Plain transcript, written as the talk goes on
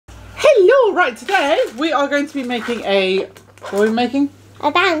Oh, right, today we are going to be making a, what are we making?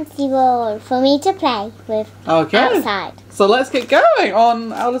 A bouncy ball for me to play with outside. So let's get going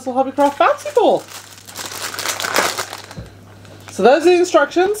on our little Hobbycraft Bouncy ball. So those are the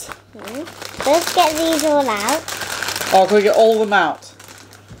instructions. Let's get these all out. Oh, can we get all of them out?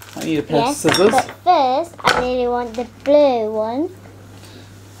 I need a pair of scissors. But first, I really want the blue one.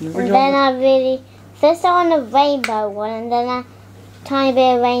 First I want a rainbow one, and then a tiny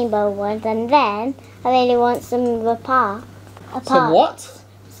bit of rainbow one, and then I really want some apart. Some what?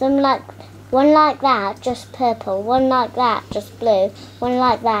 Some one like that, just purple. One like that, just blue. One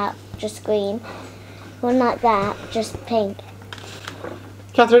like that, just green. One like that, just pink.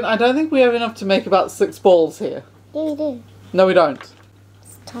 Catherine, I don't think we have enough to make about 6 balls here. Yeah, you do. No, we don't.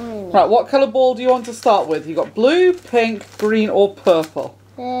 It's tiny. Right, what colour ball do you want to start with? You've got blue, pink, green or purple?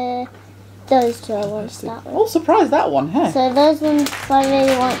 Those two I want to start with. Oh, surprise, that one, hey? So those ones I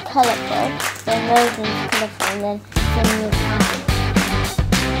really want colourful. Then those ones colourful, and then some with happy.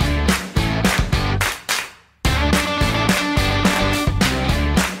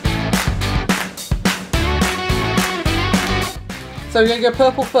 So we're going to go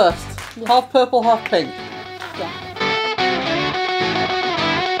purple first. Yeah. Half purple, half pink. Yeah.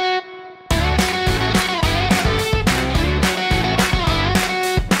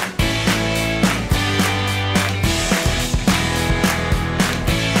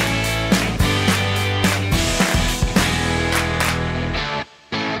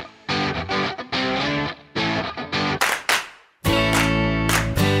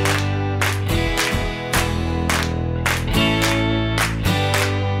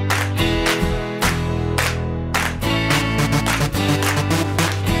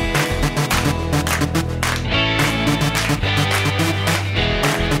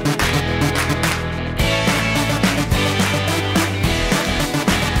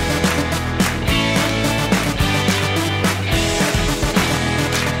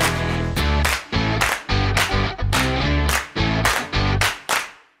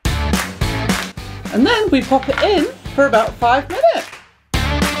 And then we pop it in for about 5 minutes.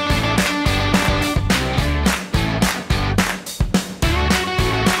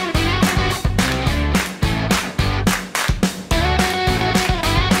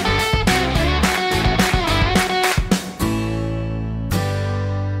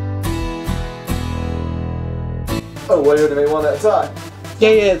 Oh, well, you're going to make one at a time?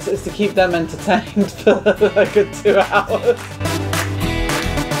 Yeah, it's to keep them entertained for a good 2 hours.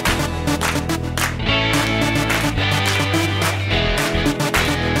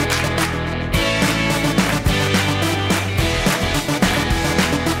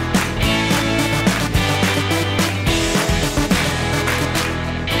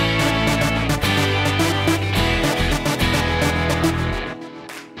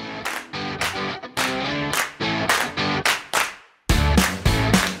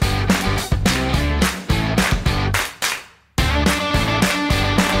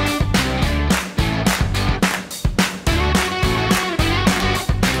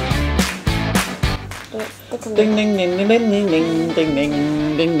 Ding ding ding ding ding ding ding ding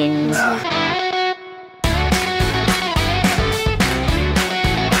ding ding ding.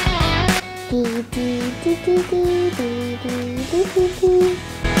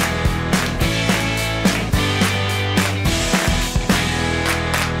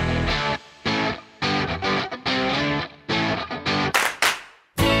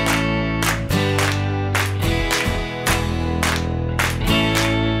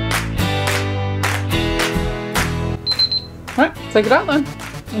 Right, take it out then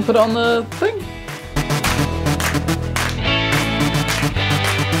and put it on the thing.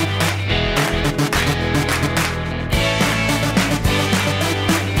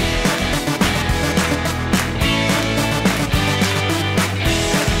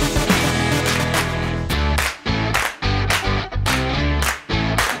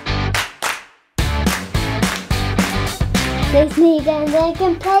 This need and they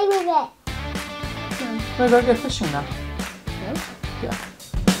can play with it. Maybe I'll go fishing now. Yeah.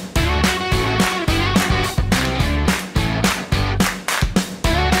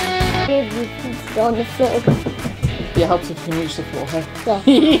 On the floor. Yeah, helps if you can reach the floor, hey? Yeah.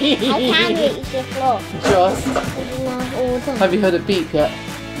 I can reach the floor. Just. All done. Have you heard it beep yet?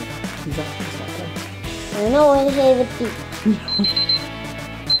 Exactly, it's not good. I don't want to hear the beep.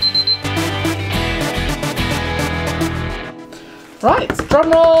 Right,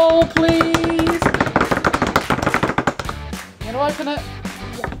 drum roll, please. You gonna open it?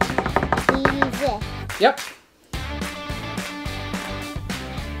 Easy. Yep.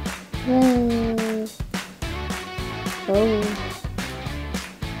 Oh.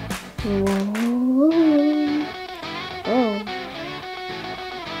 Ooh. Oh.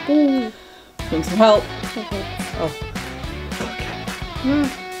 Ooh. Want some help? Okay. Oh.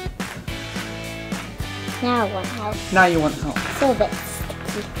 Now I want help. Now you want help. So a bit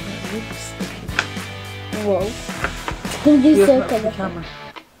sticky. Whoa. It's gonna be You so have to look at the colourful. camera.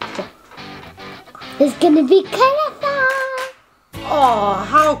 It's gonna be colourful. Oh,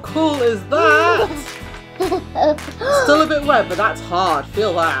 how cool is that? Still a bit wet, but that's hard.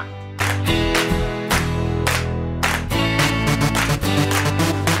 Feel that.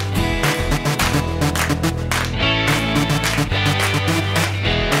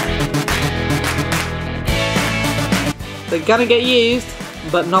 They're gonna get used,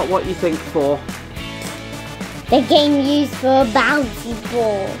 but not what you think for. They're getting used for a bouncy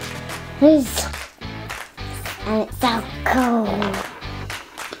ball. And it's so cool.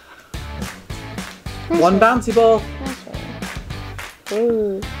 One bouncy ball.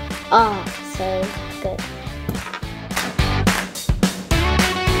 Ooh. Oh, so good.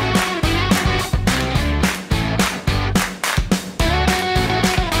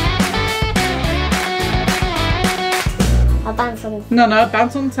 I'll bounce on. No,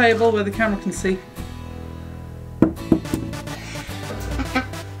 bounce on the table where the camera can see.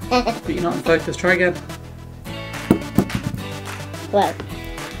 But you're not in focus. Try again. Well,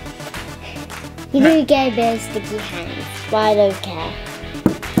 you do get a bit of sticky hands, but I don't care.